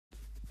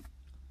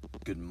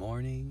Good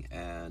morning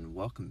and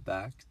welcome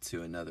back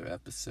to another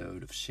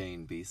episode of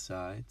Shane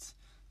B-Sides.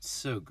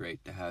 So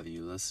great to have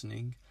you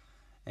listening.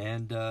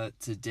 And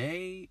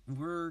today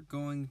we're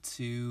going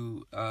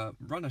to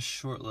run a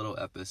short little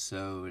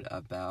episode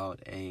about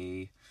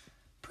a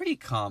pretty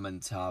common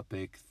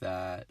topic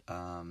that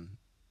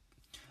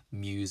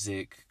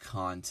music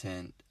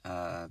content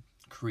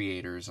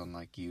creators on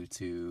like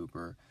YouTube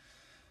or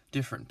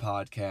different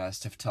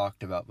podcasts have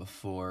talked about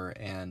before,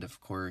 and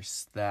of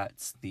course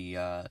that's the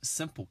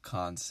simple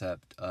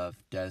concept of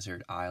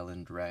desert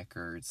island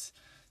records.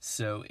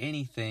 So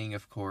anything,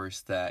 of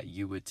course, that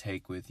you would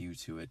take with you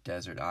to a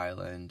desert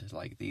island,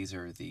 like these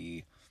are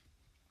the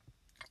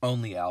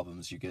only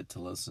albums you get to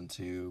listen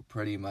to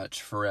pretty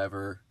much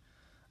forever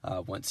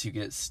once you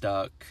get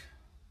stuck.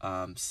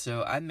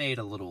 So I made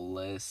a little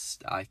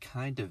list. I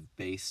kind of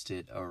based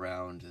it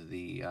around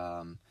the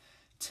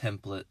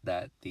template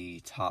that the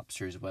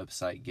Topsters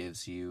website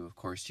gives you. Of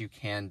course, you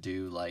can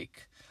do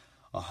like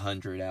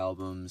 100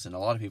 albums, and a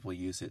lot of people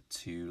use it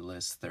to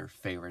list their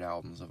favorite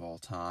albums of all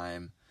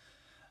time.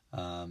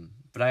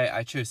 But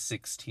I chose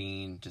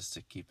 16 just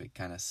to keep it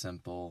kind of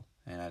simple,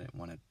 and I didn't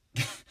want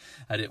to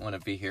I didn't want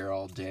to be here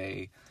all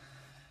day.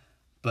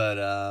 But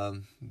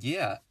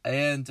yeah,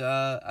 and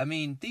I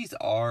mean, these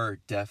are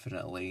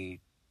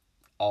definitely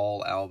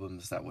all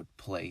albums that would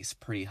place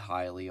pretty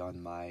highly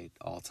on my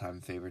all-time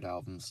favorite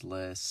albums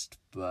list,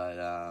 but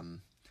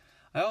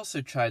I also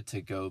tried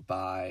to go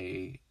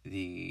by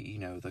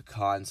the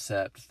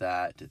concept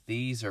that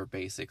these are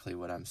basically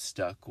what I'm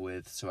stuck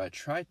with. So I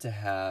tried to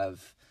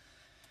have,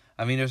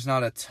 I mean, there's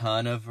not a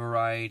ton of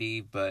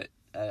variety, but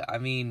I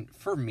mean,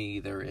 for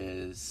me there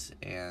is,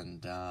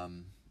 and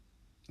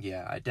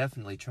yeah, I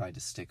definitely tried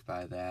to stick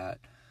by that.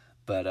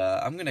 But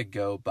I'm gonna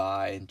go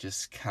by and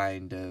just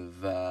kind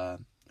of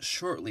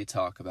shortly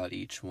talk about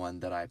each one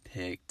that I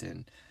picked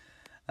and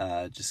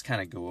just kind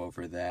of go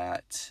over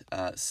that.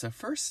 So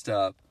first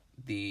up,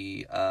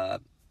 the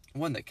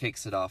one that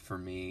kicks it off for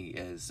me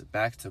is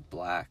Back to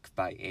Black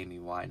by Amy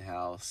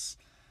Winehouse.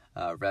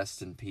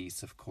 Rest in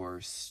peace, of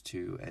course,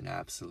 to an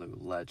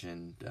absolute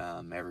legend.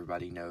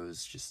 Everybody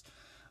knows, just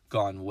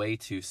gone way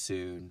too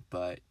soon,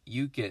 but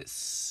you get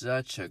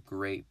such a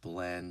great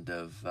blend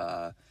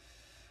of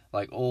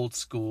like old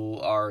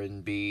school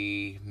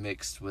R&B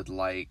mixed with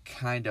like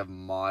kind of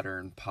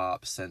modern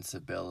pop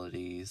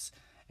sensibilities.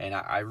 And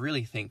I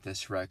really think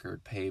this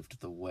record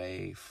paved the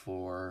way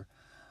for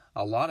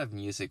a lot of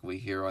music we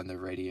hear on the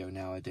radio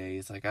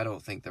nowadays. Like, I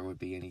don't think there would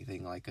be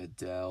anything like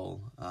Adele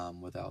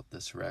without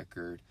this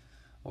record,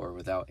 or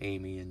without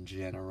Amy in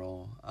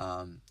general.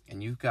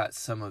 And you've got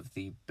some of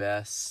the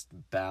best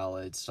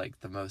ballads, like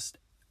the most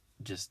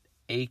just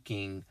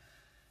aching,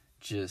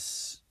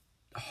 just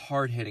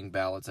hard-hitting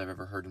ballads I've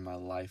ever heard in my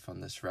life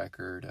on this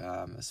record,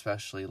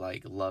 especially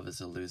like Love is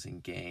a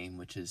Losing Game,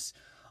 which is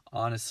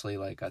honestly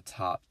like a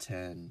top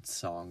 10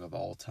 song of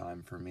all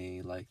time for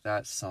me. Like,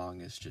 that song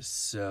is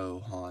just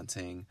so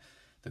haunting.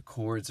 The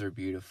chords are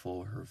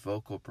beautiful. Her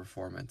vocal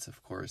performance,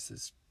 of course,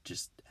 is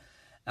just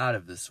out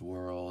of this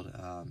world.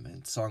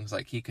 And songs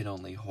like He Can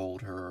Only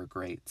Hold Her are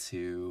great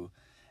too.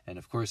 And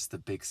of course the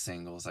big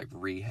singles like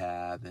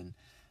Rehab and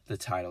the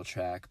title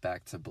track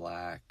Back to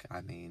Black.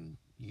 I mean,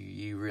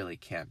 you really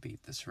can't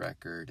beat this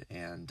record,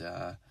 and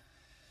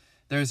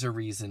there's a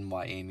reason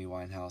why Amy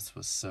Winehouse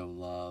was so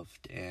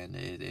loved, and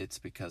it's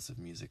because of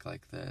music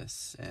like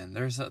this. And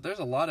there's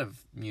a lot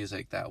of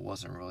music that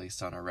wasn't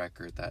released on a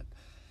record that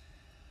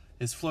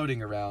is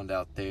floating around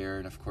out there,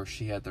 and of course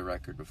she had the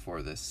record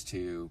before this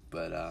too.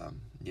 But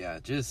yeah,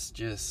 just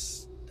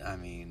I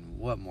mean,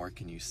 what more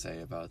can you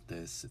say about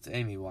this? It's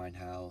Amy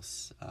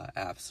Winehouse,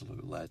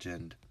 absolute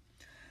legend.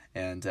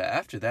 And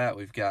after that,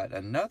 we've got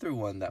another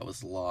one that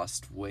was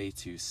lost way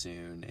too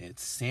soon.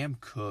 It's Sam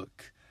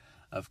Cooke,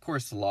 of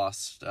course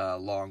lost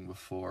long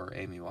before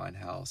Amy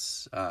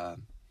Winehouse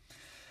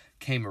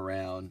came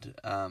around.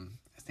 I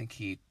think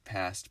he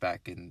passed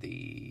back in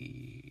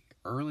the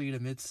early to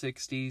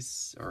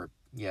mid-60s, or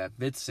yeah,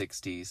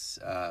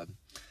 mid-60s.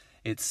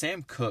 It's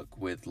Sam Cooke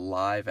with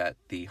Live at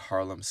the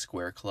Harlem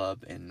Square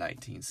Club in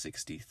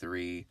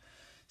 1963.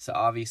 So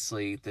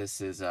obviously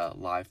this is a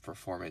live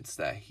performance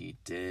that he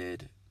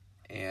did.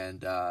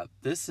 And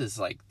this is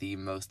like the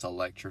most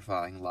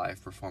electrifying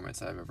live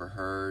performance I've ever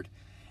heard.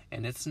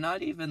 And it's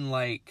not even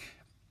like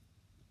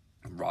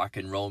rock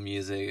and roll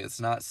music. It's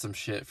not some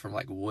shit from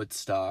like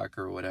Woodstock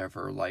or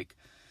whatever. Like,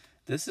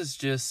 this is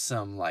just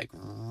some like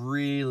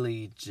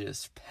really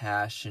just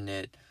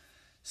passionate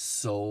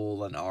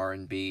soul and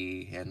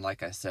R&B. And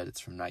like I said, it's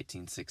from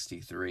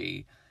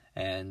 1963.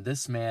 And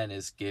this man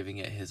is giving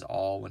it his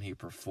all when he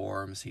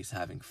performs. He's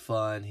having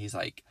fun. He's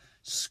like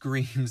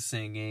scream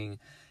singing.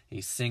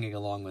 He's singing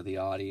along with the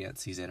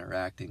audience. He's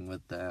interacting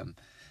with them.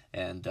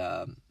 And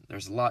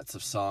there's lots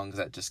of songs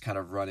that just kind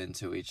of run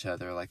into each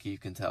other. Like, you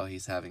can tell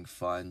he's having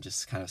fun,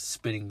 just kind of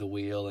spinning the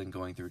wheel and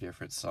going through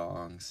different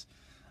songs.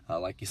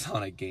 Like he's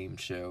on a game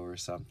show or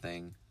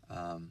something.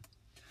 Of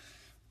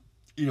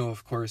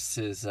course,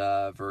 his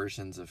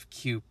versions of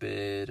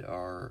Cupid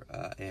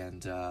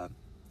and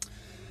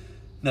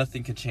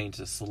Nothing Can Change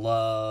This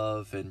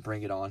Love, and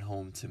Bring It On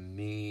Home to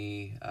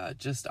Me.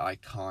 Just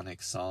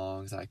iconic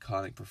songs,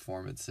 iconic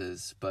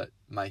performances. But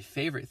my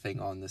favorite thing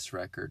on this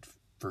record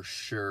for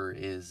sure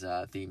is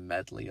the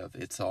medley of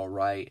It's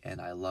Alright and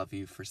I Love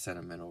You for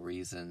Sentimental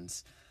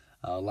Reasons.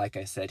 Like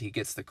I said, he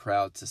gets the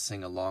crowd to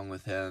sing along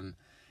with him.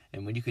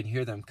 And when you can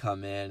hear them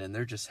come in and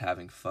they're just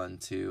having fun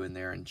too and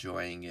they're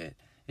enjoying it,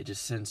 it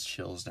just sends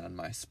chills down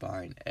my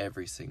spine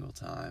every single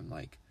time.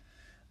 Like,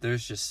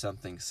 there's just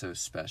something so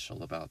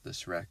special about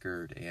this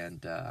record,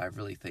 and I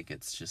really think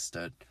it's just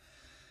an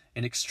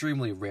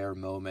extremely rare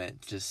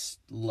moment, just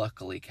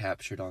luckily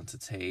captured onto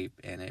tape,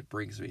 and it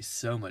brings me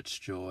so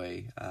much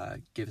joy,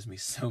 gives me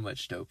so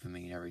much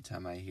dopamine every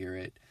time I hear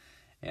it,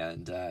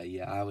 and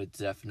yeah, I would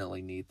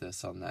definitely need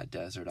this on that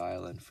desert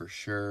island for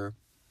sure.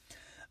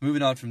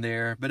 Moving on from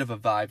there, a bit of a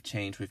vibe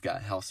change, we've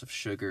got House of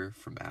Sugar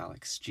from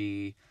Alex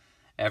G.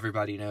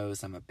 Everybody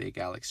knows I'm a big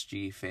Alex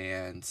G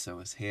fan, so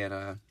is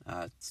Hannah.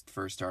 It's the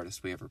first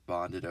artist we ever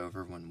bonded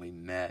over when we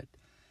met.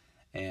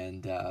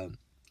 And,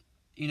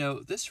 you know,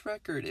 this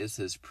record is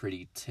his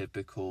pretty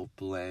typical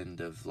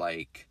blend of,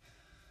 like,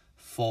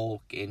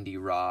 folk,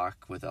 indie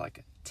rock with, like,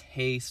 a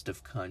taste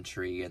of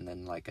country and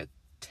then, like, a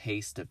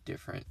taste of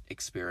different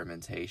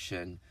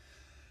experimentation.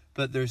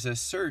 But there's a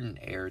certain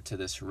air to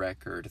this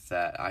record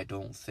that I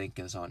don't think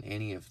is on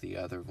any of the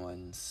other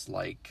ones,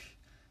 like...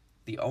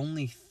 The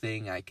only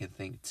thing I can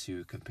think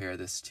to compare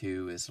this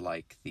to is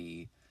like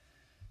the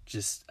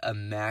just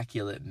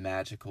immaculate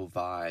magical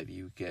vibe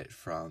you get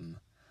from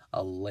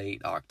a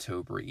late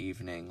October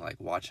evening, like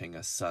watching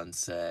a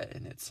sunset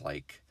and it's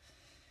like,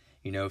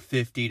 you know,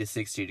 50 to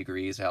 60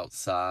 degrees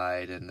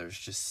outside and there's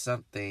just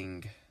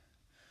something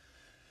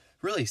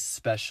really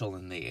special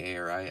in the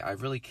air. I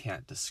really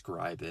can't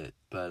describe it,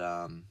 but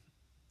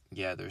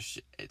yeah,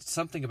 it's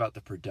something about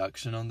the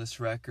production on this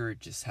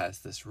record just has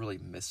this really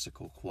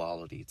mystical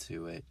quality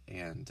to it.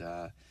 And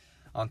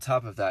on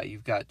top of that,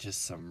 you've got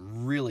just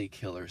some really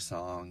killer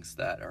songs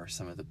that are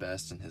some of the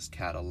best in his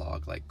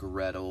catalog, like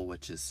Gretel,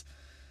 which is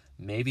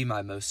maybe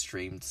my most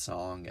streamed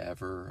song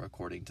ever,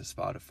 according to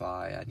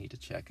Spotify. I need to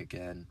check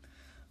again.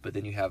 But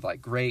then you have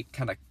like great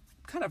kind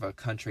of a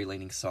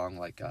country-leaning song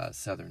like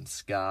Southern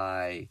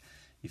Sky.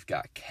 You've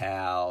got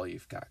Cal,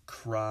 you've got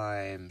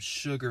Crime,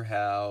 Sugar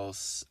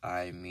House.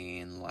 I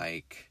mean,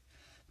 like,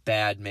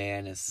 Bad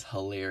Man is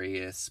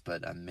hilarious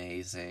but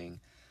amazing.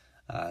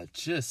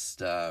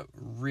 Just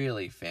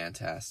really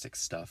fantastic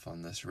stuff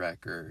on this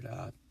record.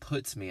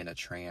 Puts me in a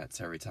trance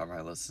every time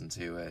I listen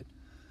to it.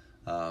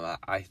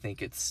 I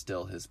think it's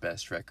still his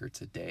best record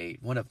to date.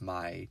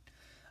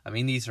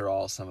 These are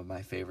all some of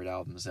my favorite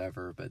albums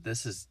ever, but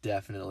this is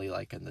definitely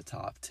like in the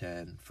top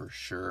 10 for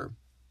sure.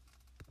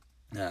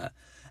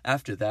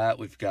 After that,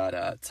 we've got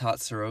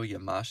Tatsuro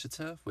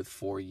Yamashita with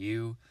For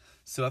You.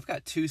 So I've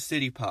got two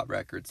city pop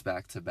records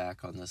back to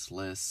back on this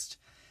list.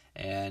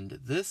 And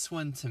this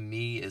one to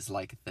me is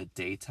like the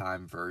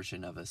daytime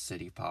version of a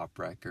city pop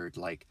record.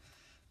 Like,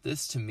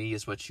 this to me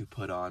is what you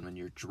put on when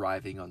you're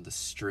driving on the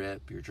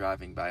strip. You're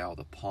driving by all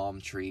the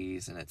palm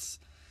trees and it's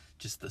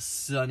just the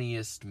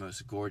sunniest,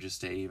 most gorgeous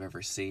day you've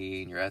ever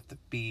seen. You're at the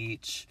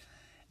beach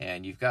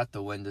and you've got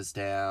the windows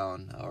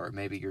down, or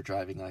maybe you're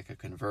driving like a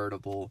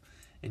convertible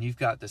and you've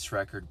got this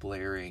record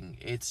blaring.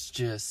 It's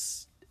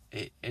just,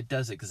 it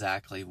does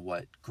exactly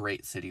what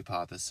great city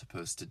pop is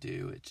supposed to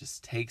do. It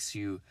just takes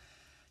you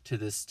to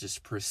this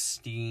just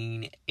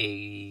pristine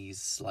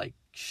 80s, like,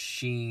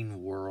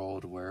 sheen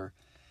world where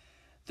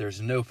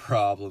there's no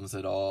problems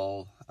at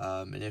all.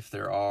 And if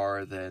there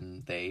are,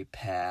 then they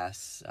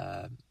pass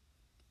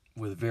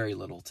with very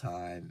little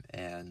time.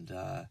 And,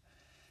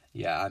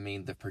 yeah, I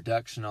mean, the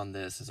production on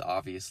this is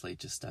obviously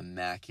just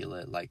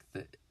immaculate.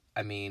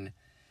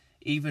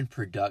 Even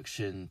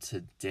production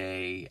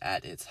today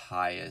at its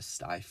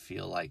highest, I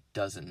feel like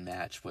doesn't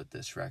match what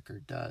this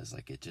record does.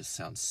 Like, it just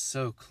sounds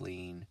so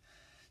clean,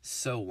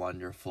 so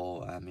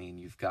wonderful. I mean,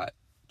 you've got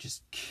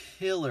just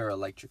killer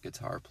electric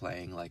guitar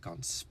playing, like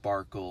on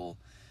Sparkle.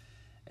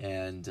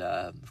 And,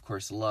 of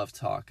course, Love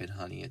Talk and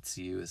Honey, It's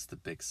You is the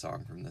big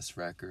song from this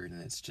record.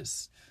 And it's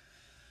just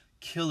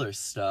killer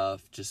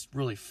stuff, just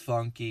really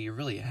funky,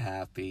 really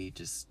happy,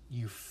 just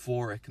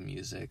euphoric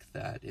music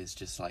that is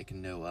just like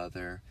no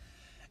other.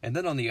 And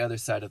then on the other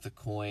side of the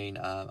coin,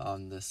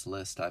 on this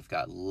list, I've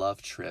got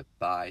Love Trip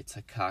by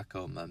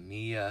Takako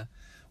Mamiya,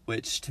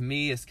 which to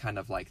me is kind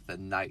of like the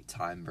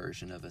nighttime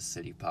version of a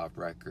city pop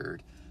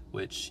record,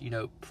 which, you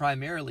know,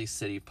 primarily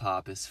city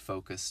pop is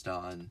focused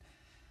on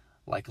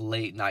like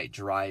late night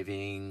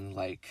driving,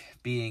 like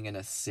being in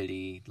a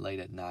city late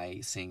at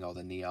night, seeing all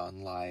the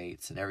neon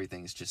lights and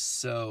everything's just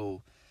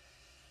so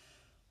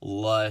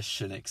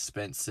lush and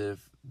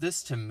expensive.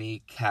 This to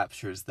me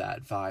captures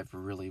that vibe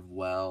really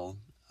well.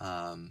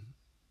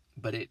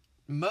 But it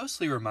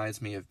mostly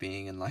reminds me of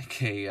being in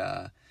like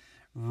a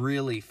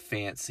really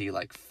fancy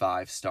like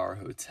 5-star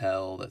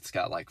hotel that's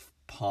got like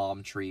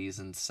palm trees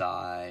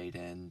inside,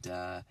 and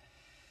a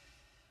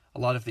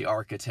lot of the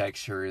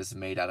architecture is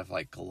made out of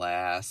like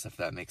glass, if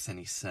that makes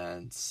any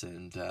sense.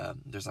 And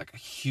there's like a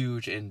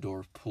huge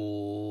indoor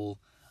pool.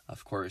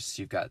 Of course,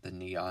 you've got the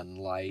neon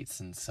lights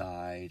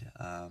inside,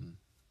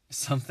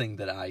 something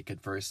that I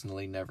could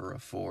personally never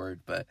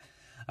afford, but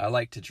I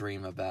like to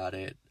dream about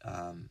it.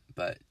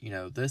 But,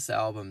 this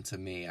album to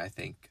me, I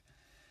think,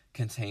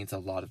 contains a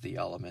lot of the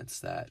elements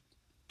that,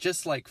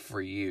 just like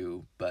For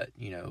You, but,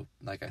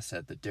 like I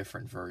said, the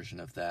different version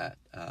of that,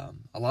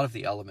 a lot of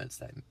the elements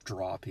that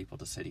draw people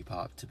to city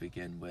pop to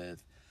begin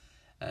with.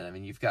 And I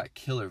mean, you've got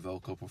killer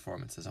vocal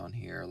performances on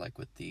here, like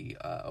with the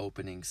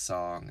opening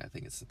song, I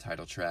think it's the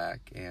title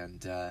track,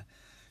 and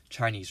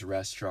Chinese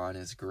Restaurant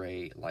is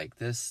great. Like,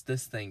 this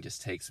thing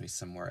just takes me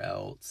somewhere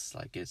else.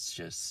 Like, it's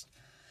just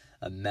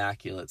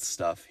immaculate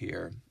stuff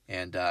here.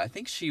 And I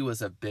think she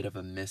was a bit of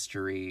a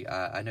mystery.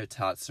 I know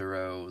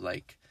Tatsuro,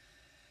 like,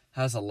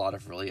 has a lot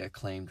of really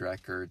acclaimed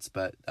records,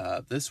 but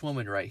this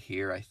woman right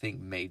here, I think,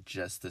 made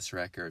just this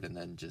record and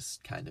then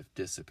just kind of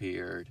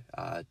disappeared.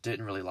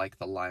 Didn't really like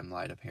the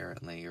limelight,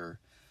 apparently, or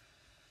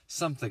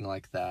something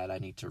like that. I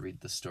need to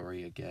read the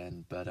story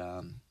again, but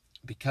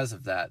because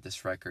of that,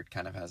 this record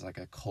kind of has like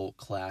a cult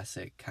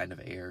classic kind of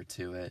air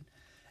to it,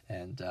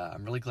 and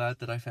I'm really glad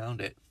that I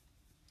found it.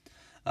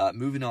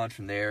 Moving on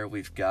from there,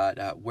 we've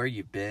got Where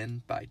You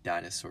Been by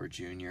Dinosaur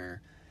Jr.,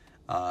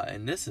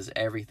 and this is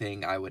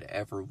everything I would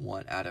ever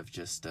want out of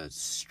just a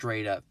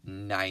straight up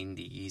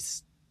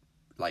 90s,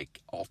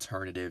 like,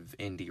 alternative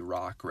indie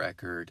rock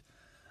record.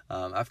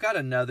 I've got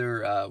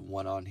another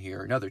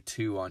another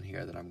two on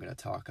here that I'm going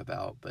to talk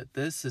about, but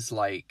this is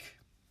like,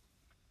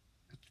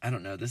 I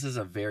don't know, this is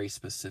a very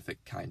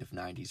specific kind of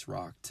 90s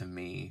rock to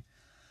me.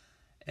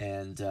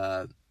 And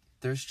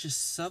there's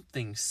just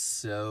something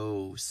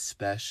so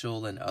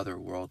special and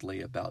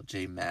otherworldly about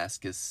J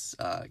Mascis'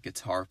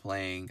 guitar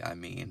playing. I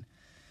mean,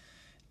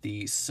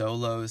 the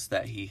solos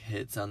that he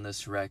hits on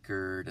this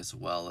record, as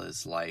well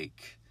as,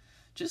 like,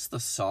 just the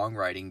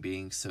songwriting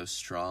being so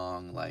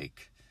strong.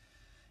 Like,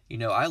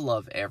 I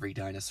love every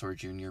Dinosaur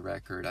Jr.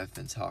 record. I've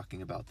been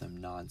talking about them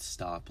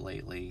nonstop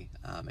lately.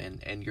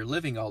 And You're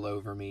Living All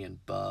Over Me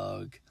and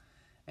Bug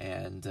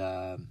and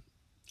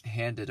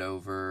Hand It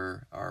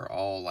Over are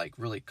all, like,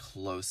 really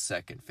close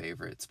second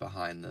favorites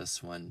behind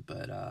this one.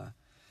 But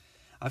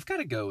I've got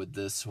to go with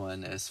this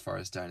one as far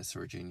as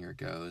Dinosaur Jr.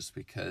 goes,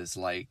 because,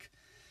 like,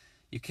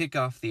 you kick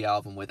off the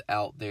album with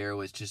Out There,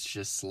 which is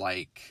just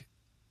like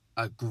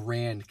a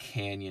Grand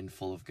Canyon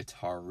full of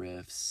guitar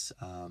riffs.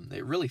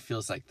 It really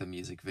feels like the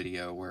music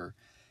video where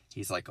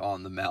he's like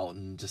on the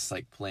mountain just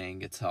like playing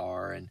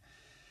guitar, and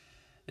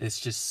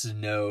it's just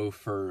snow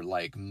for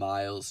like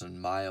miles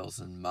and miles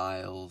and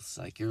miles.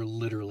 Like, you're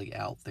literally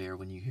out there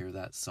when you hear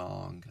that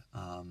song.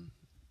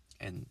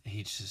 And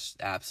he's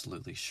just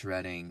absolutely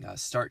shredding.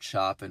 Start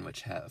Shopping,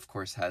 which of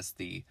course has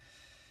the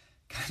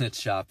kind of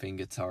chopping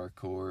guitar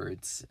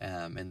chords,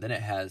 and then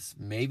it has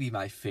maybe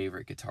my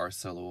favorite guitar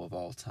solo of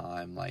all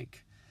time.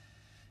 Like,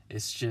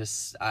 it's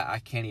just, I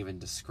can't even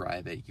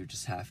describe it. You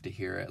just have to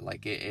hear it.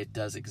 Like, it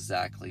does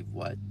exactly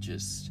what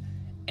just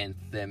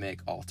anthemic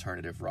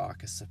alternative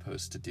rock is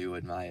supposed to do,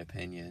 in my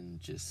opinion.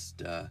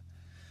 Just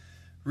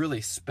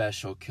really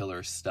special,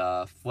 killer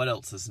stuff. What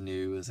Else Is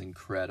New is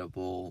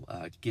incredible.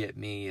 Get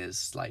Me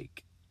is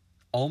like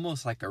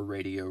almost like a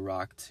radio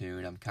rock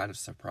tune. I'm kind of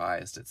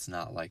surprised it's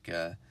not like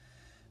a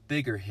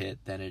bigger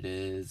hit than it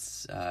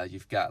is.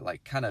 You've got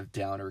like kind of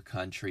downer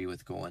country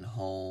with Going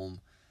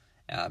Home.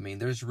 I mean,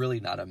 there's really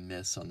not a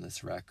miss on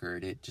this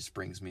record. It just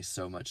brings me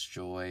so much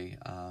joy.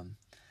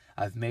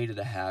 I've made it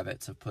a habit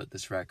to put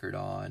this record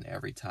on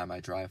every time I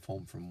drive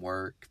home from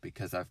work,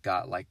 because I've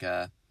got like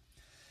a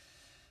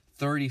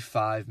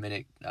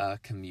 35-minute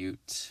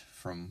commute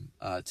from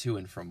to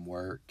and from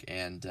work,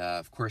 and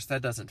of course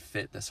that doesn't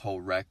fit this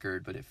whole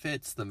record, but it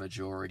fits the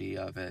majority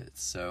of it.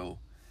 So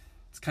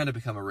it's kind of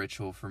become a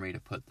ritual for me to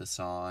put this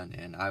on,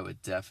 and I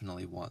would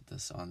definitely want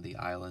this on the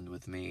island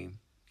with me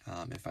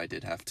if I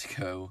did have to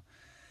go.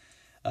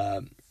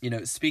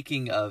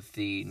 Speaking of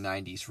the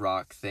 90s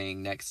rock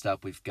thing, next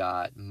up we've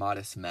got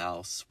Modest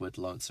Mouse with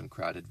Lonesome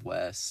Crowded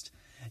West.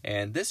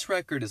 And this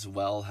record as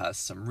well has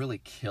some really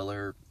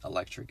killer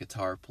electric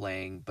guitar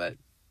playing, but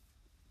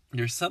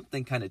there's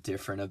something kind of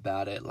different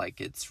about it. Like,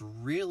 it's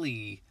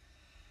really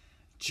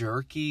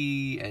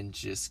jerky and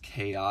just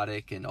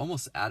chaotic and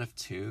almost out of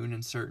tune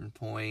in certain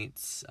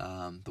points.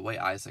 The way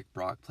Isaac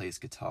Brock plays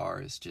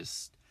guitar is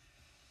just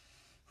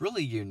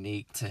really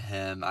unique to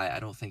him. I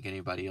don't think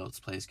anybody else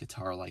plays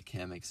guitar like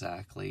him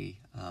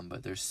exactly,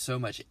 but there's so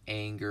much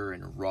anger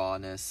and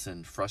rawness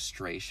and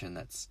frustration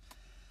that's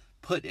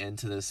put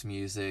into this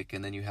music.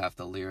 And then you have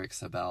the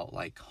lyrics about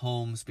like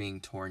homes being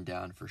torn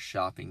down for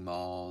shopping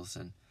malls,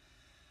 and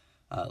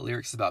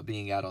lyrics about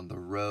being out on the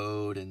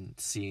road and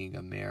seeing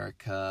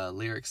America,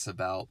 lyrics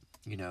about,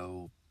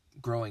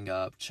 growing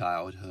up,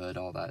 childhood,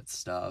 all that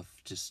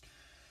stuff. Just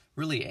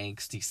really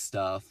angsty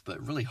stuff,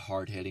 but really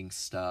hard-hitting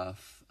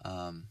stuff.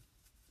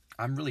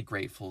 I'm really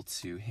grateful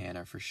to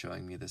Hannah for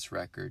showing me this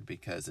record,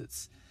 because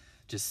it's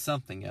just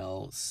something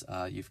else.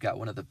 You've got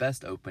one of the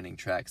best opening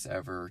tracks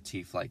ever,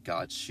 Teeth Like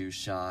God's Shoe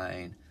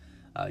Shine.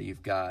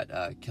 You've got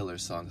killer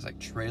songs like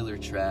Trailer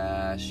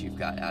Trash. You've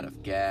got Out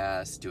of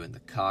Gas, doing the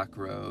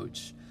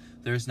Cockroach,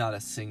 there's not a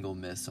single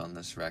miss on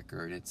this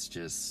record. It's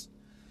just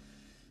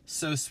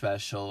so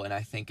special, and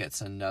I think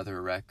it's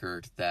another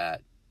record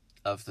that,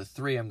 of the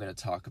three I'm going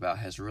to talk about,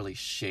 has really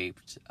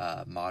shaped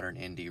modern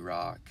indie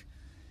rock.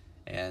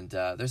 And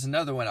there's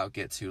another one I'll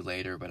get to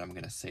later, but I'm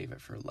going to save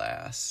it for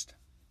last.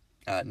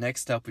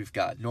 Next up, we've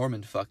got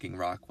Norman fucking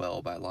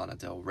Rockwell by Lana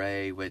Del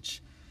Rey,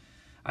 which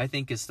I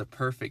think is the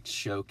perfect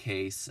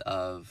showcase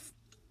of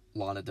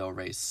Lana Del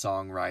Rey's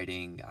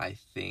songwriting. I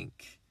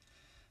think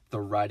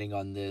the writing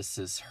on this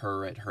is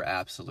her at her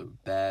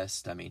absolute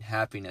best. I mean,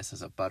 Happiness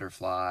is a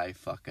Butterfly,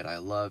 Fuck It, I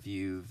Love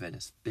You,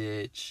 Venice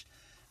Bitch,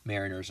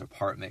 Mariner's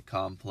Apartment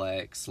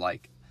Complex.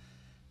 Like,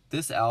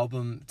 this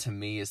album, to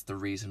me, is the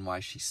reason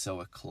why she's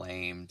so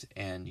acclaimed.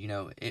 And, you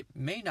know, it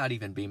may not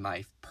even be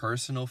my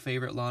personal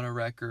favorite Lana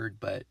record,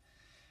 but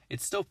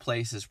it still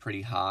places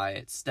pretty high.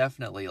 It's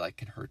definitely,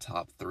 like, in her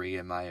top 3,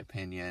 in my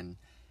opinion.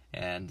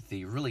 And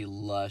the really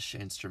lush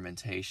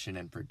instrumentation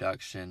and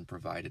production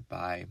provided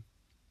by,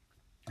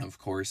 of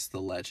course,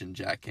 the legend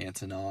Jack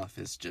Antonoff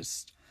is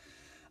just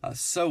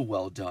so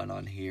well done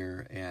on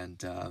here.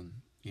 And,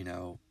 you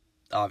know,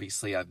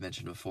 obviously, I've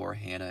mentioned before,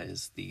 Hannah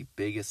is the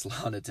biggest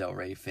Lana Del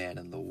Rey fan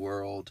in the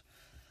world.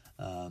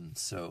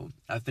 So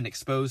I've been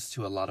exposed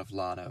to a lot of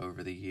Lana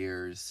over the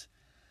years.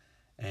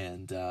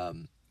 And,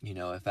 you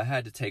know, if I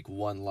had to take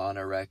one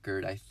Lana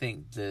record, I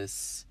think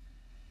this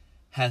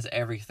has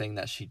everything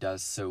that she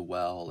does so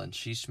well. And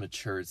she's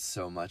matured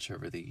so much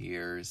over the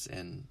years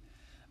in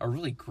a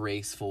really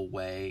graceful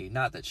way.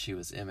 Not that she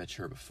was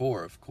immature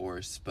before, of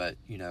course, but,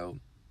 you know,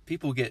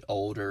 people get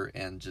older,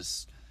 and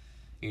just,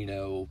 you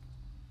know,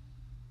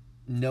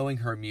 knowing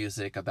her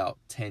music about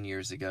 10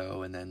 years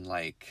ago and then,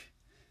 like,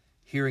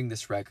 hearing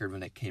this record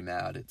when it came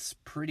out, it's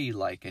pretty,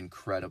 like,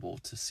 incredible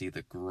to see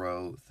the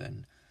growth,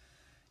 and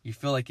you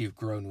feel like you've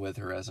grown with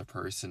her as a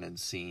person and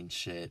seen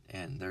shit.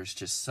 And there's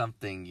just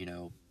something, you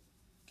know,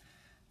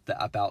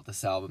 about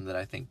this album that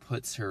I think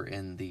puts her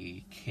in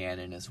the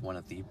canon as one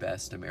of the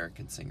best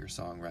American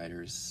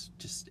singer-songwriters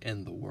just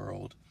in the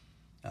world.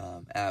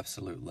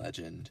 Absolute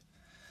legend.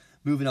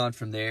 Moving on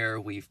from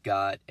there, we've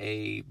got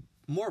a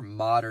more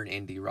modern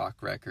indie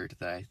rock record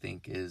that I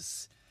think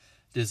is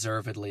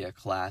deservedly a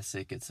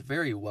classic. It's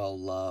very well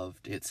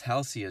loved. It's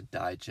Halcyon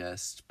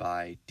Digest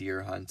by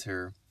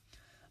Deerhunter.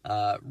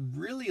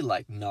 Really,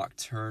 like,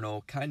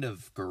 nocturnal, kind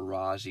of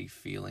garagey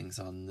feelings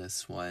on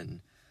this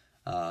one.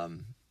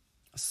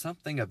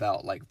 Something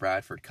about, like,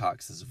 Bradford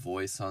Cox's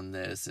voice on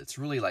this. It's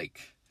really,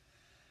 like,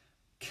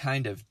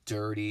 kind of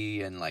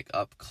dirty and, like,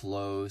 up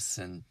close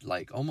and,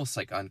 like, almost,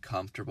 like,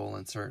 uncomfortable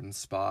in certain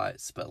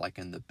spots, but, like,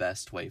 in the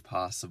best way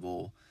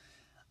possible.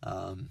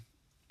 And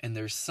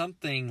there's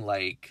something,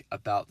 like,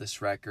 about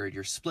this record.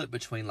 You're split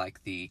between,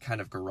 like, the kind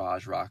of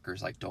garage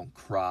rockers like Don't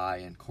Cry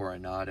and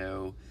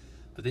Coronado,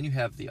 but then you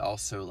have the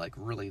also, like,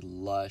 really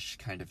lush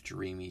kind of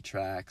dreamy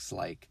tracks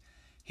like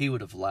He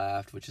Would Have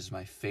Laughed, which is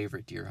my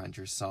favorite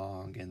Deerhunter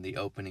song, and the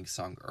opening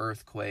song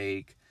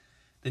Earthquake.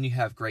 Then you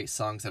have great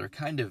songs that are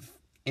kind of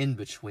in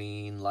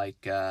between,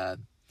 like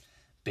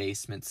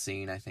Basement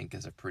Scene, I think,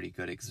 is a pretty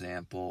good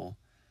example.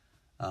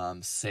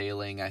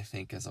 Sailing, I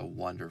think, is a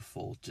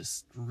wonderful,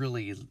 just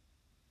really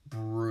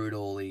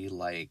brutally,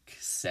 like,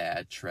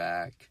 sad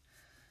track.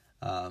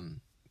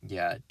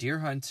 Yeah,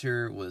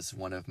 Deerhunter was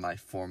one of my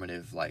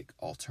formative, like,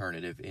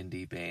 alternative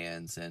indie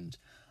bands, and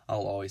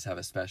I'll always have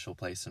a special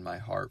place in my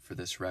heart for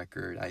this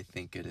record. I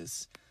think it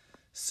is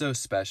so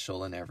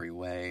special in every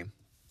way.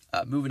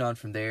 Moving on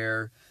from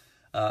there,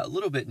 a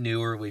little bit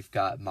newer, we've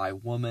got My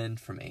Woman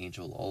from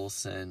Angel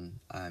Olsen.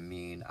 I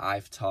mean,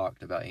 I've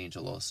talked about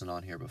Angel Olsen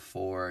on here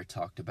before.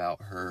 Talked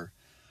about her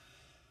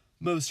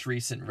most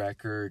recent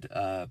record,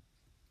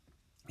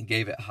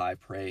 gave it high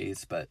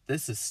praise, but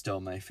this is still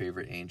my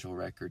favorite Angel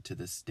record to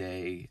this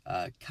day.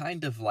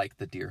 Kind of like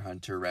the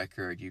Deerhunter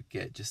record, you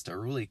get just a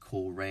really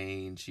cool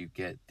range. You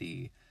get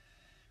the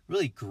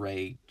really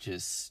great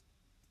just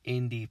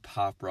indie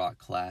pop rock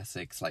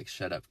classics like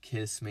Shut Up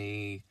Kiss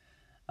Me,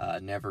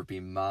 Never Be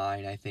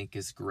Mine, I think,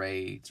 is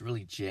great. It's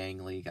really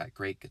jangly, got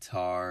great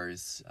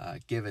guitars.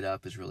 Give It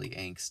Up is really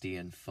angsty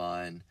and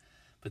fun.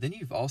 But then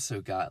you've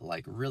also got,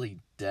 like, really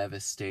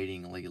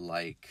devastatingly,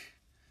 like,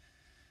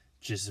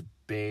 just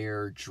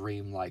bare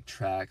dreamlike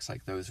tracks,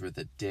 like Those Were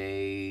the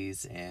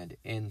Days and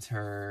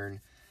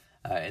Intern.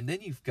 And then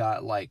you've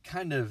got, like,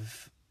 kind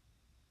of,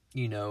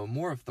 you know,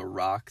 more of the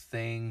rock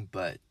thing,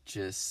 but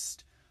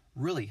just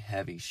really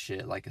heavy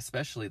shit, like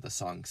especially the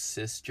song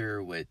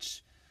Sister,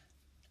 which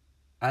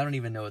I don't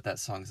even know what that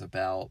song's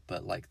about,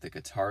 but, like, the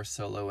guitar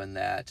solo in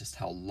that, just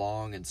how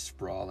long and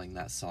sprawling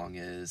that song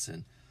is,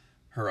 and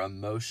her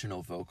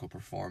emotional vocal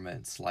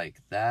performance, like,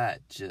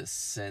 that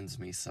just sends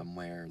me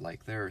somewhere.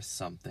 Like, there's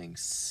something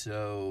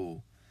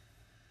special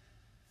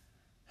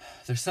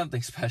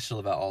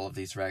about all of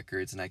these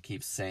records, and I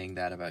keep saying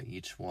that about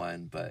each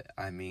one, but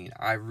I mean,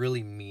 I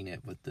really mean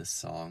it with this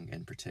song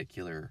in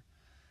particular.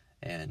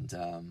 And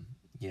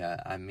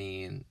yeah, I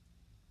mean,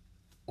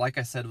 like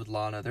I said with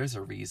Lana, there's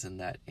a reason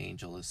that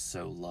Angel is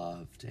so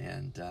loved,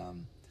 and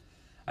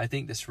I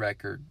think this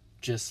record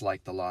just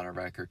like the Lana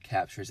record,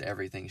 captures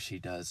everything she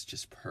does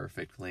just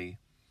perfectly.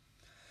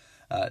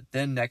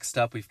 Then next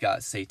up, we've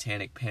got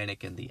Satanic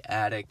Panic in the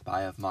Attic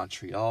by Of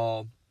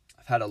Montreal.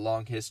 I've had a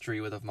long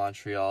history with Of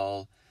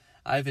Montreal.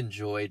 I've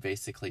enjoyed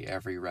basically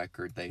every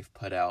record they've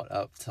put out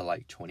up to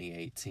like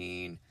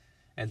 2018.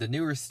 And the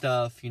newer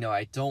stuff,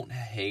 I don't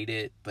hate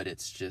it, but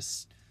it's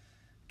just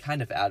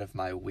kind of out of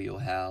my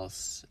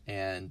wheelhouse.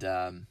 And,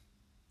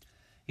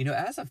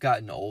 as I've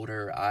gotten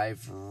older,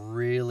 I've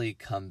really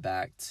come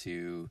back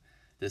to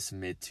this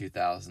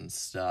mid-2000s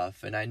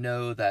stuff. And I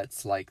know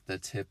that's like the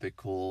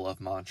typical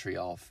Of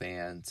Montreal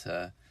fan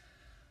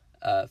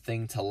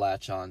thing to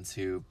latch on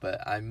to.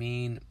 But I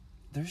mean,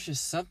 there's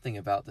just something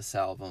about this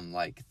album,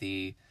 like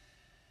the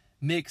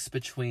mix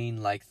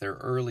between like their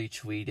early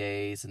Twee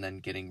days and then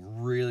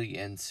getting really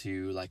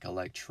into like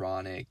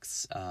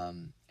electronics,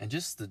 and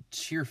just the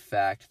sheer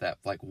fact that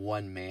like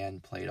one man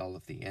played all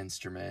of the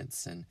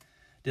instruments and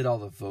did all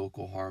the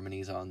vocal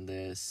harmonies on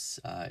this.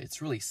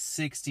 It's really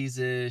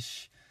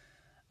 60s-ish,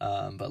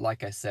 but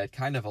like I said,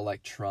 kind of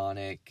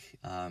electronic,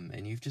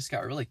 and you've just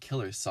got really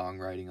killer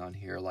songwriting on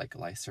here, like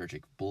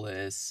Lysergic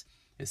Bliss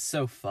is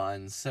so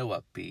fun, so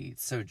upbeat,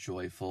 so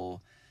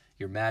joyful.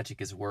 Your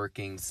Magic is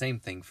Working, same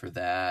thing for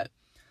that.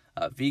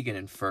 Vegan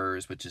and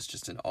Furs, which is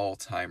just an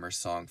all-timer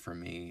song for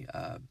me.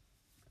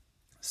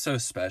 So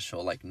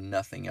special, like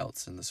nothing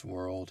else in this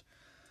world.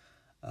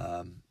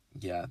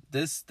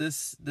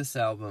 This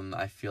album,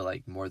 I feel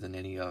like more than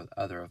any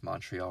other Of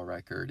Montreal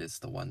record, is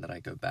the one that I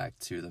go back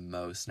to the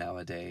most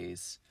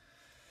nowadays.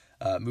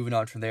 Moving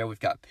on from there, we've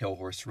got Pale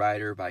Horse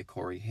Rider by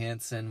Corey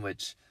Hansen,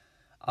 which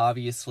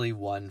obviously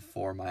won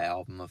for my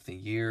album of the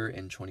year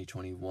in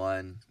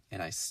 2021,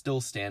 and I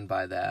still stand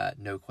by that,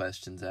 no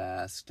questions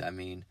asked. I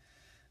mean,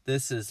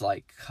 this is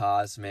like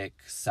cosmic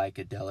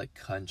psychedelic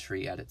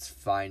country at its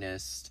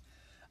finest.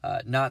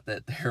 Not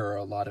that there are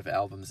a lot of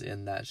albums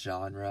in that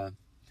genre,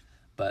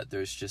 but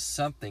there's just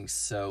something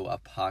so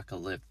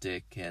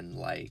apocalyptic and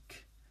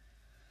like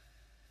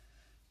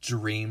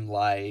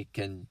dreamlike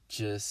and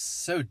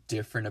just so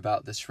different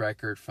about this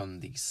record, from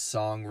the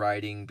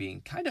songwriting being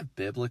kind of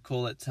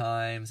biblical at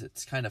times.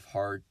 It's kind of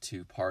hard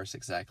to parse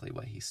exactly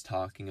what he's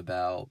talking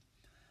about,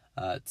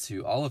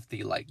 to all of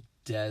the like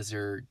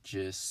desert,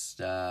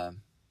 just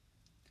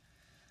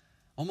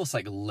almost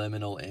like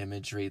liminal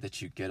imagery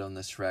that you get on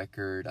this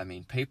record. I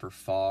mean, Paper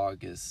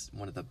Fog is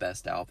one of the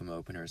best album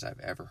openers I've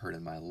ever heard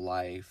in my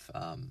life.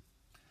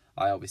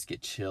 I always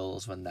get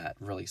chills when that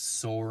really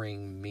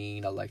soaring,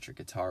 mean electric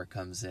guitar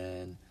comes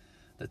in.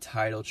 The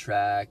title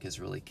track is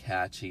really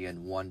catchy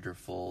and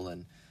wonderful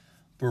and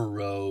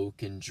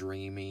Baroque and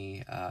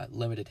dreamy.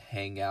 Limited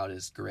Hangout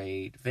is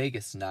great.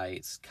 Vegas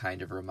Nights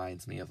kind of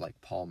reminds me of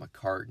like Paul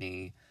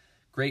McCartney.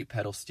 Great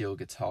pedal steel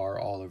guitar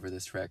all over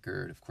this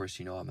record. Of course,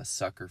 I'm a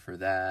sucker for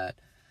that.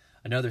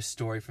 Another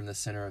Story from the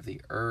Center of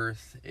the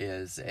Earth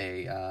is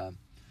a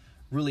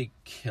really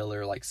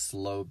killer, like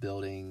slow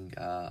building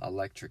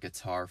electric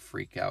guitar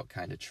freak out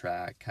kind of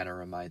track. Kind of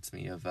reminds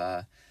me of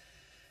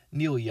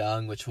Neil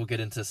Young, which we'll get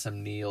into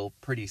some Neil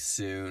pretty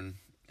soon.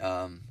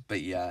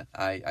 But yeah,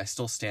 I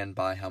still stand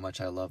by how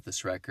much I love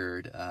this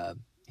record.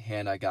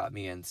 Hannah got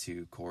me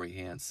into Corey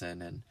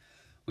Hansen, and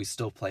we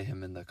still play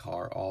him in the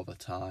car all the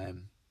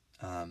time.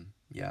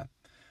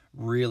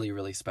 Really,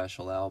 really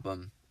special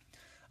album.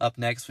 Up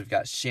next, we've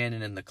got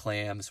Shannon and the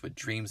Clams with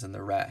Dreams in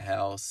the Rat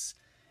House,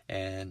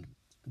 and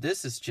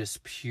this is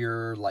just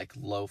pure like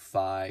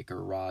lo-fi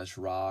garage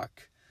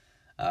rock,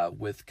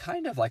 with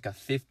kind of like a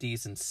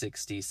 50s and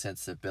 60s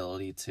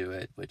sensibility to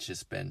it, which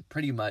has been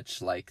pretty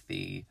much like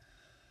the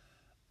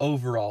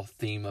overall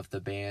theme of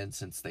the band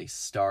since they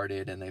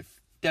started, and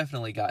they've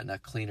definitely gotten a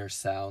cleaner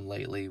sound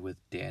lately with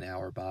Dan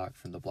Auerbach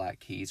from the Black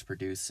Keys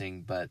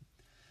producing, but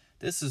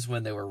this is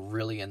when they were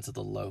really into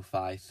the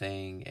lo-fi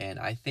thing, and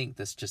I think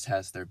this just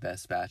has their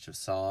best batch of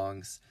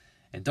songs.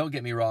 And don't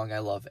get me wrong, I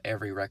love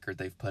every record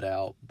they've put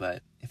out,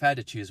 but if I had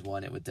to choose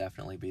one, it would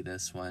definitely be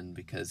this one,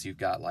 because you've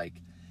got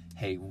like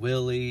Hey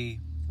Willie,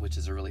 which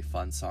is a really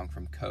fun song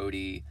from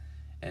Cody.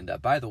 And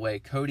by the way,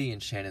 Cody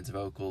and Shannon's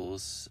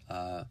vocals,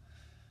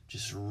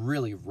 just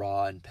really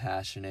raw and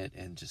passionate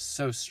and just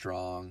so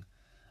strong.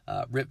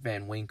 Rip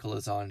Van Winkle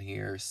is on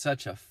here,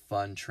 such a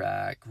fun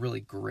track, really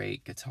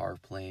great guitar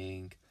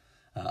playing.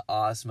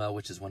 Ozma,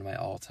 which is one of my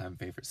all-time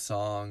favorite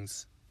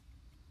songs.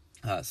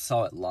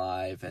 Saw it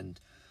live and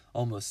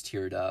almost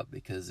teared up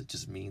because it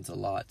just means a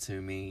lot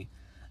to me.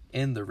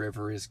 In the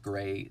River is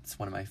great. It's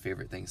one of my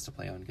favorite things to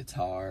play on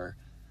guitar.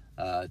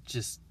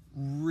 Just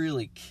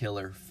really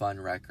killer fun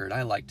record.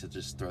 I like to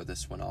just throw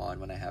this one on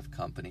when I have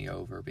company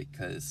over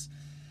because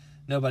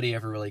nobody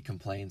ever really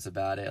complains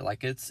about it.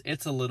 Like it's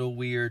a little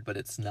weird, but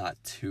it's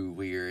not too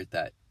weird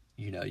that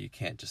you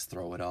can't just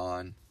throw it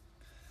on.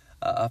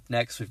 Up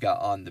next, we've got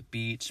On the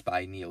Beach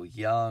by Neil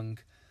Young,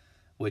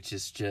 which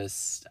is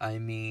just, I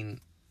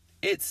mean,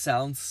 it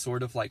sounds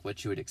sort of like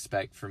what you would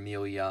expect from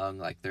Neil Young.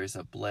 Like there's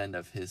a blend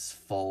of his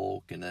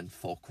folk and then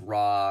folk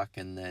rock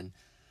and then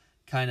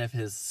kind of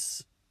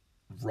his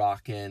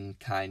rockin'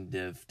 kind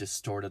of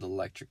distorted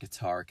electric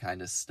guitar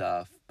kind of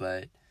stuff.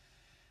 But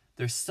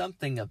there's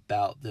something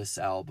about this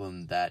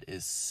album that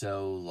is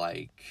so,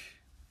 like,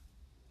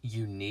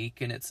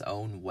 unique in its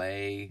own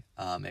way.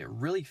 It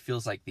really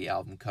feels like the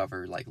album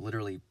cover, like,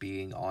 literally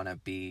being on a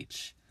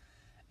beach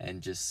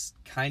and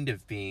just kind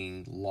of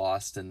being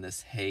lost in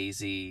this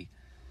hazy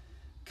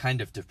kind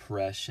of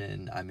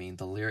depression. I mean,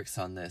 the lyrics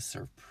on this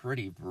are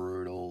pretty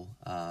brutal.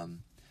 Of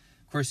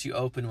course, you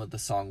open with the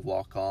song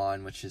Walk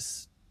On, which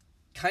is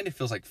kind of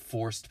feels like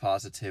forced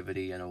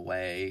positivity in a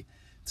way.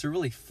 It's a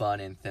really fun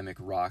anthemic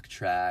rock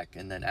track,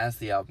 and then as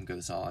the album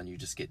goes on, you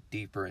just get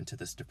deeper into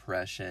this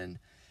depression.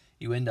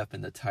 You end up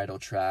in the title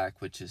track,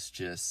 which is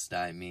just,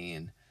 I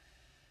mean,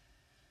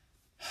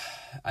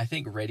 I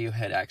think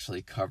Radiohead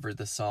actually covered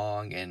the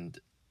song, and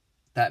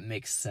that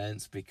makes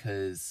sense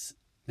because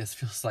this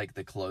feels like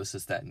the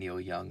closest that Neil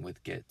Young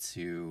would get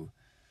to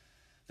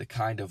the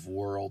kind of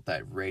world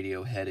that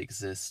Radiohead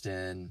exists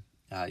in.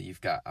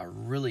 You've got a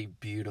really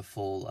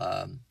beautiful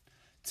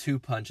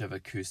two-punch of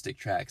acoustic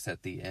tracks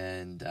at the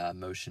end,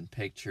 Motion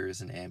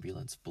Pictures and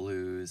Ambulance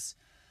Blues.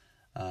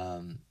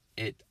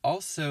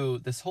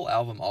 This whole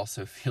album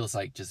also feels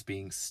like just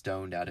being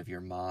stoned out of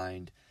your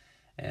mind.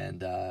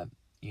 And, I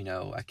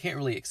can't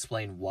really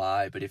explain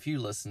why, but if you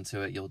listen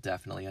to it, you'll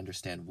definitely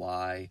understand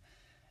why.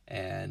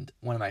 And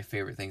one of my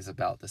favorite things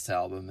about this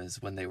album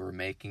is when they were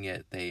making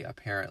it, they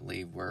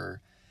apparently were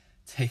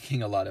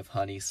taking a lot of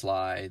honey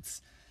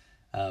slides,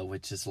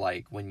 which is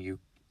like when you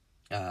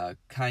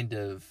kind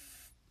of,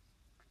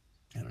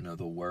 I don't know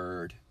the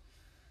word,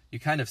 you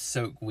kind of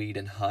soak weed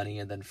in honey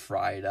and then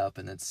fry it up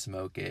and then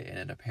smoke it, and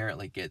it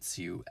apparently gets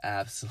you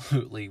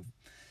absolutely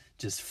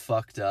just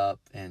fucked up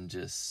and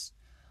just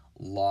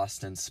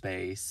lost in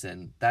space.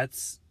 And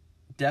that's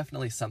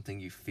definitely something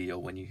you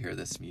feel when you hear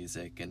this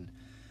music, and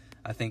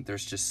I think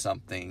there's just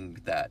something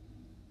that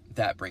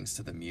brings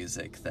to the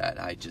music that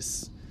I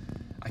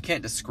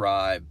can't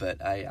describe, but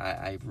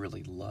I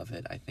really love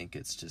it. I think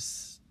it's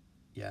just,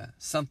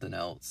 something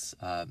else.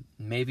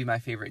 Maybe my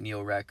favorite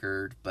Neil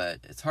record,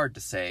 but it's hard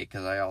to say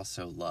because I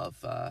also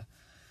love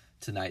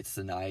Tonight's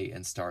the Night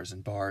and Stars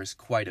and Bars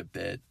quite a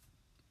bit.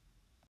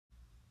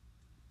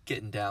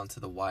 Getting down to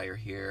the wire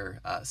here.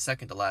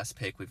 Second to last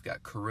pick, we've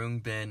got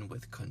Khruangbin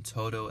with Con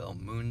Todo El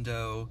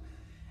Mundo.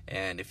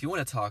 And if you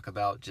want to talk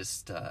about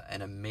just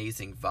an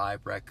amazing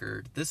vibe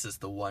record, this is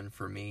the one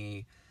for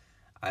me.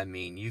 I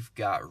mean, you've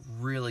got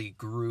really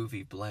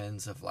groovy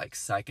blends of like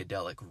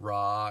psychedelic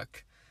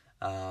rock,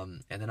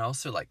 and then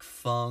also like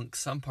funk.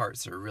 Some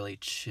parts are really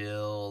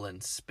chill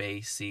and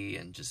spacey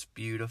and just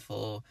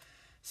beautiful.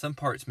 Some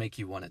parts make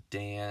you want to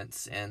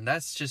dance, and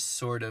that's just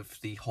sort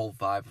of the whole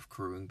vibe of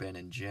Khruangbin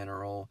in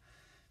general.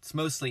 It's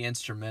mostly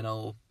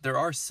instrumental. There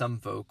are some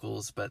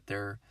vocals, but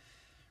they're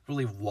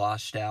really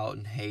washed out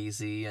and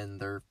hazy, and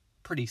they're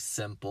pretty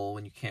simple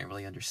and you can't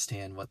really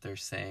understand what they're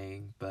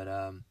saying. But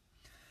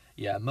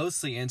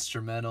mostly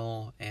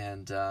instrumental.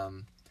 And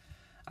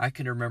I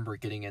can remember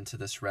getting into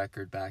this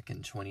record back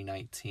in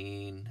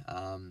 2019.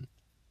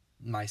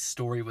 My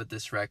story with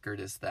this record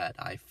is that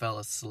I fell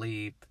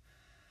asleep,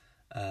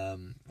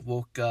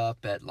 woke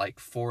up at like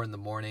 4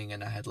 a.m,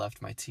 and I had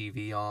left my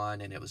TV on,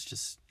 and it was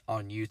just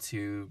on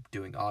YouTube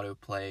doing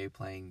autoplay,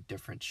 playing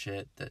different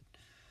shit that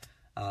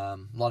a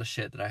lot of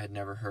shit that I had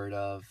never heard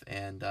of.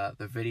 And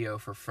the video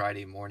for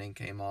Friday Morning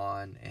came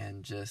on,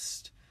 and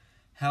just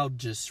how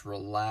just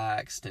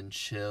relaxed and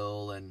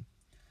chill and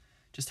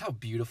just how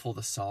beautiful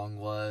the song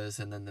was.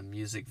 And then the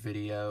music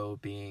video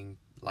being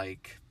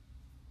like,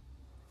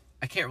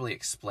 I can't really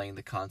explain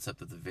the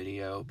concept of the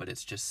video, but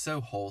it's just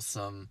so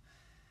wholesome.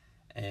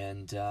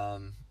 And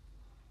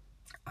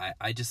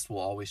I just will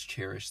always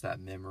cherish that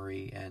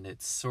memory, and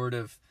it's sort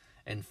of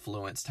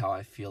influenced how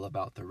I feel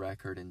about the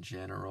record in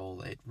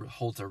general. It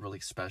holds a really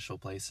special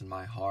place in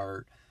my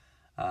heart.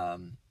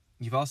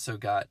 You've also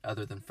got,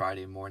 other than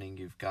Friday Morning,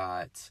 you've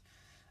got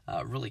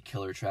really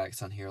killer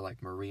tracks on here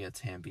like Maria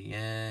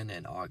Tambien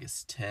and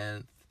August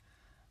 10th.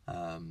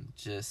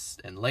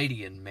 And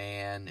Lady and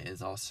Man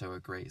is also a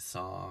great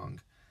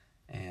song.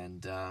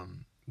 And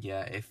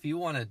if you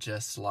want to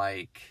just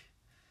like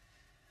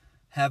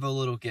have a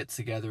little get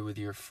together with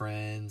your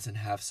friends and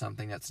have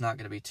something that's not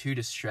going to be too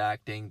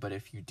distracting, but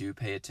if you do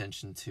pay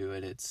attention to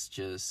it, it's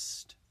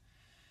just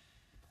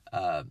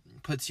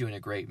puts you in a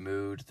great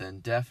mood, then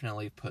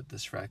definitely put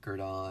this record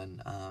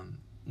on.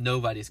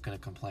 Nobody's going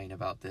to complain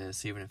about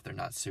this, even if they're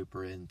not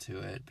super into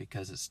it,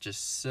 because it's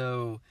just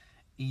so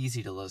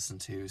easy to listen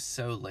to,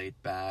 so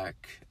laid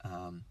back.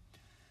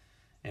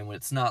 And when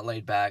it's not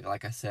laid back,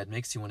 like I said,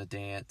 makes you want to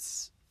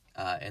dance.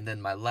 And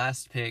then my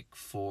last pick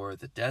for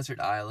The Desert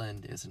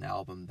Island is an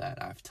album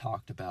that I've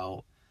talked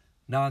about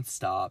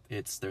nonstop.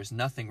 It's There's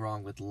Nothing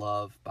Wrong with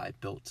Love by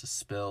Built to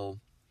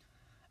Spill.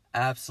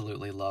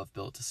 Absolutely love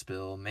Built to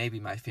Spill. Maybe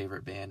my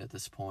favorite band at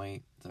this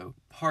point, though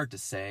hard to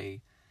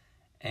say.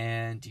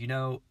 And,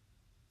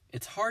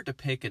 it's hard to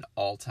pick an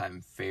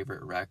all-time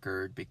favorite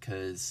record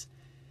because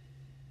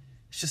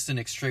it's just an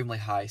extremely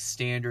high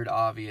standard,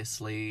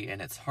 obviously,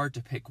 and it's hard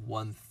to pick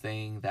one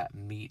thing that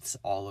meets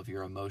all of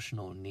your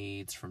emotional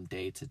needs from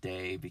day to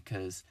day,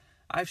 because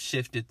I've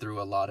shifted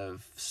through a lot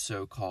of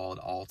so-called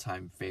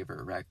all-time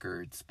favorite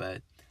records,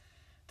 but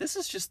this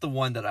is just the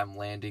one that I'm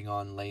landing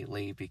on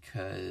lately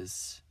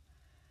because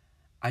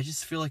I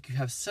just feel like you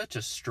have such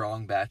a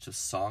strong batch of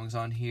songs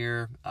on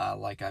here.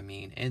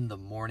 In the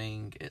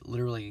morning, it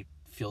literally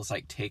feels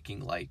like taking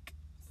like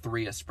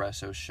 3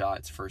 espresso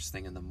shots first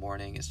thing in the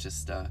morning. It's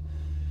just a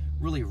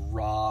really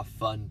raw,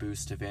 fun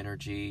boost of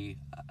energy.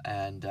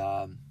 And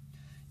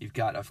you've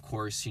got, of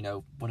course,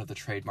 one of the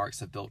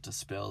trademarks of Built to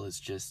Spill is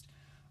just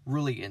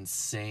really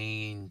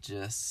insane,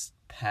 just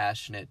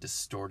passionate,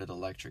 distorted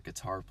electric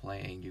guitar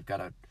playing. You've got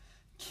a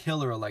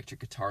killer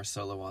electric guitar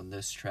solo on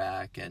this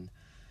track, and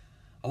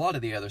a lot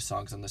of the other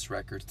songs on this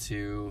record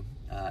too.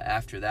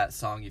 After that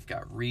song, you've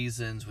got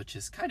Reasons, which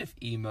is kind of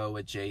emo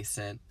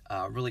adjacent,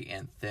 really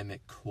anthemic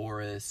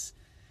chorus.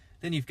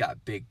 Then you've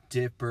got Big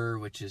Dipper,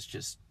 which is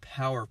just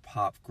power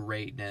pop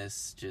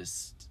greatness,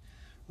 just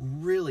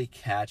really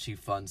catchy,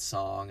 fun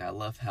song. I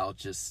love how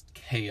just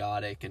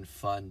chaotic and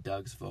fun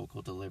Doug's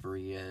vocal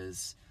delivery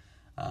is.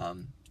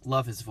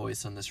 Love his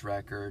voice on this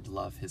record,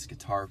 love his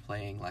guitar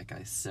playing, like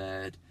I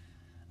said.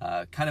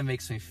 Kind of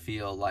makes me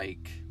feel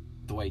like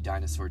the way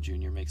Dinosaur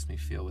Jr. makes me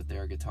feel with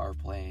their guitar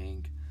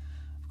playing.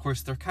 Of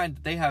course,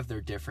 they have their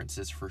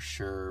differences for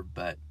sure,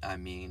 but I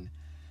mean,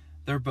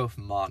 they're both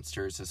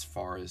monsters as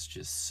far as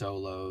just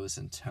solos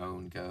and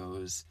tone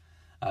goes.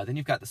 Then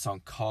you've got the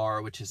song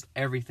Car, which is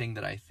everything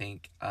that I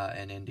think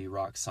an indie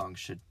rock song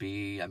should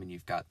be. I mean,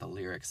 you've got the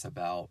lyrics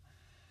about,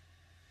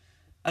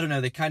 I don't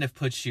know, they kind of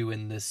put you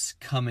in this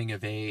coming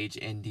of age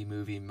indie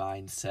movie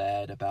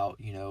mindset about,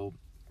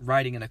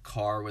 riding in a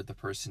car with the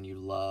person you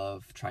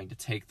love, trying to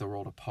take the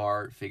world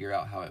apart, figure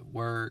out how it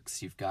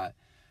works. You've got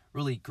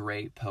really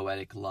great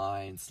poetic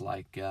lines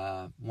like,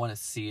 want to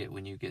see it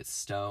when you get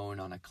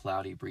stoned on a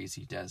cloudy,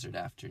 breezy desert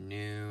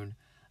afternoon.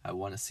 I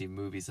want to see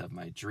movies of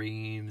my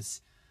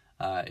dreams.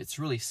 It's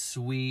really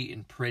sweet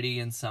and pretty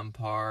in some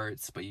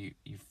parts, but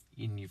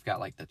you've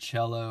got like the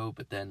cello,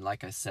 but then,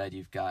 like I said,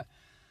 you've got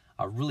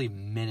a really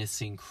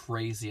menacing,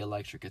 crazy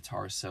electric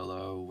guitar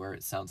solo where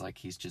it sounds like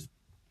he's just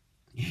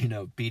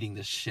beating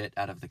the shit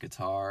out of the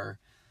guitar.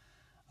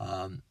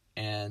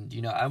 And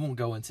I won't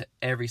go into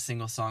every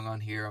single song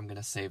on here. I'm going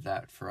to save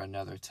that for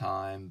another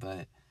time,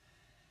 but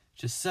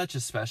just such a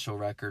special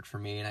record for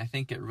me. And I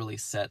think it really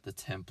set the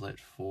template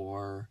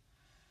for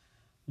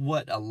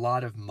what a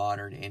lot of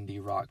modern indie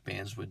rock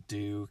bands would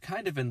do,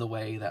 kind of in the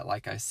way that,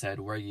 like I said,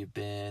 Where You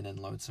Been and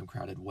Lonesome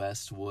Crowded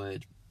West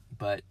would.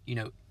 But,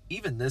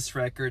 even this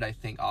record, I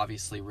think,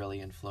 obviously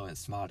really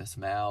influenced Modest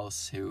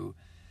Mouse, who,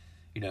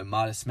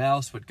 Modest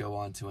Mouse would go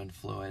on to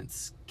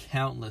influence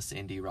countless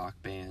indie rock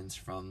bands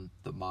from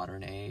the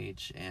modern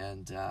age.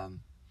 And,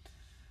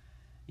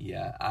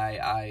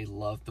 I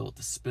love Built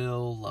to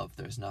Spill, love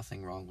There's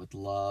Nothing Wrong with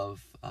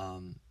Love.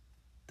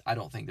 I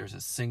don't think there's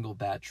a single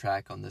bad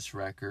track on this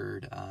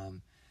record.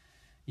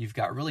 You've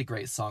got really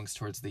great songs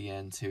towards the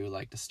end, too,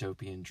 like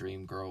Dystopian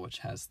Dream Girl, which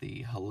has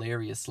the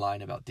hilarious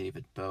line about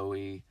David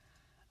Bowie.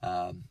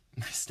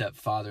 My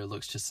stepfather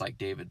looks just like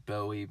David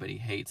Bowie, but he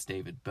hates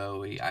David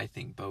Bowie. I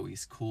think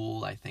Bowie's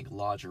cool. I think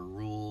Lodger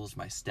rules.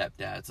 My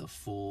stepdad's a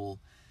fool.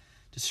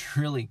 Just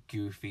really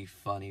goofy,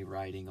 funny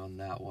writing on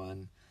that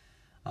one.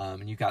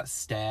 And you got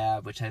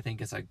Stab, which I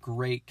think is a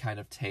great kind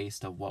of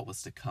taste of what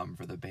was to come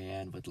for the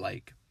band, with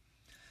like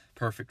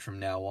Perfect From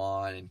Now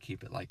On and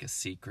Keep It Like a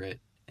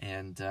Secret.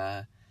 And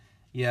I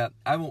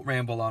won't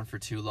ramble on for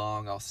too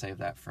long. I'll save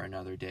that for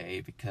another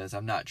day because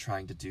I'm not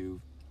trying to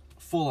do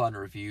full-on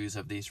reviews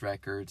of these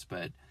records,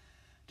 but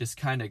just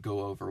kind of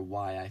go over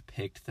why I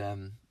picked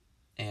them.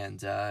 And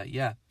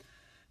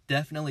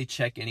definitely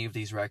check any of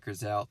these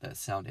records out that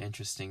sound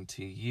interesting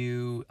to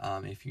you.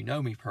 If you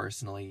know me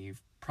personally,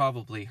 you've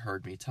probably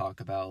heard me talk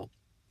about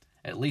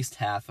at least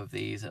half of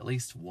these at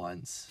least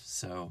once.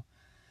 So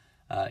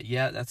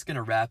that's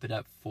gonna wrap it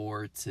up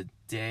for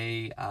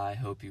today. I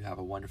hope you have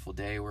a wonderful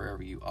day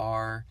wherever you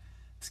are.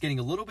 It's getting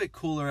a little bit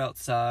cooler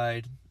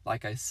outside.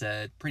 Like I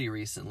said pretty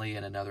recently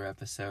in another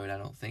episode, I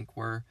don't think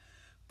we're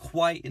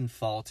quite in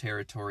fall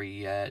territory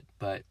yet,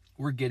 but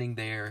we're getting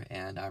there,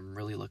 and I'm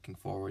really looking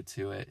forward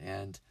to it.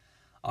 And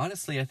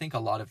honestly, I think a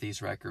lot of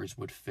these records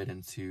would fit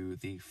into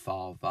the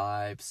fall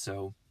vibe.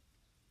 So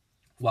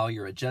while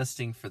you're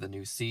adjusting for the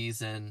new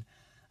season,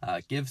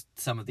 give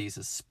some of these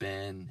a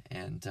spin.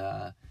 And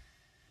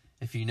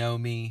if you know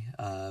me,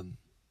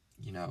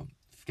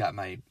 you've got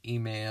my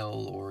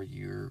email or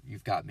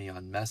you've got me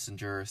on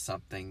Messenger or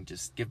something,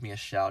 just give me a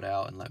shout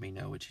out and let me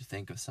know what you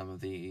think of some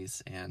of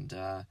these. And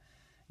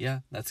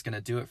that's going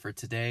to do it for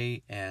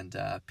today. And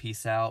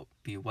peace out.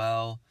 Be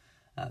well.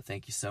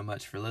 Thank you so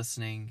much for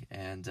listening.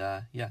 And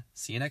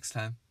see you next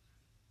time.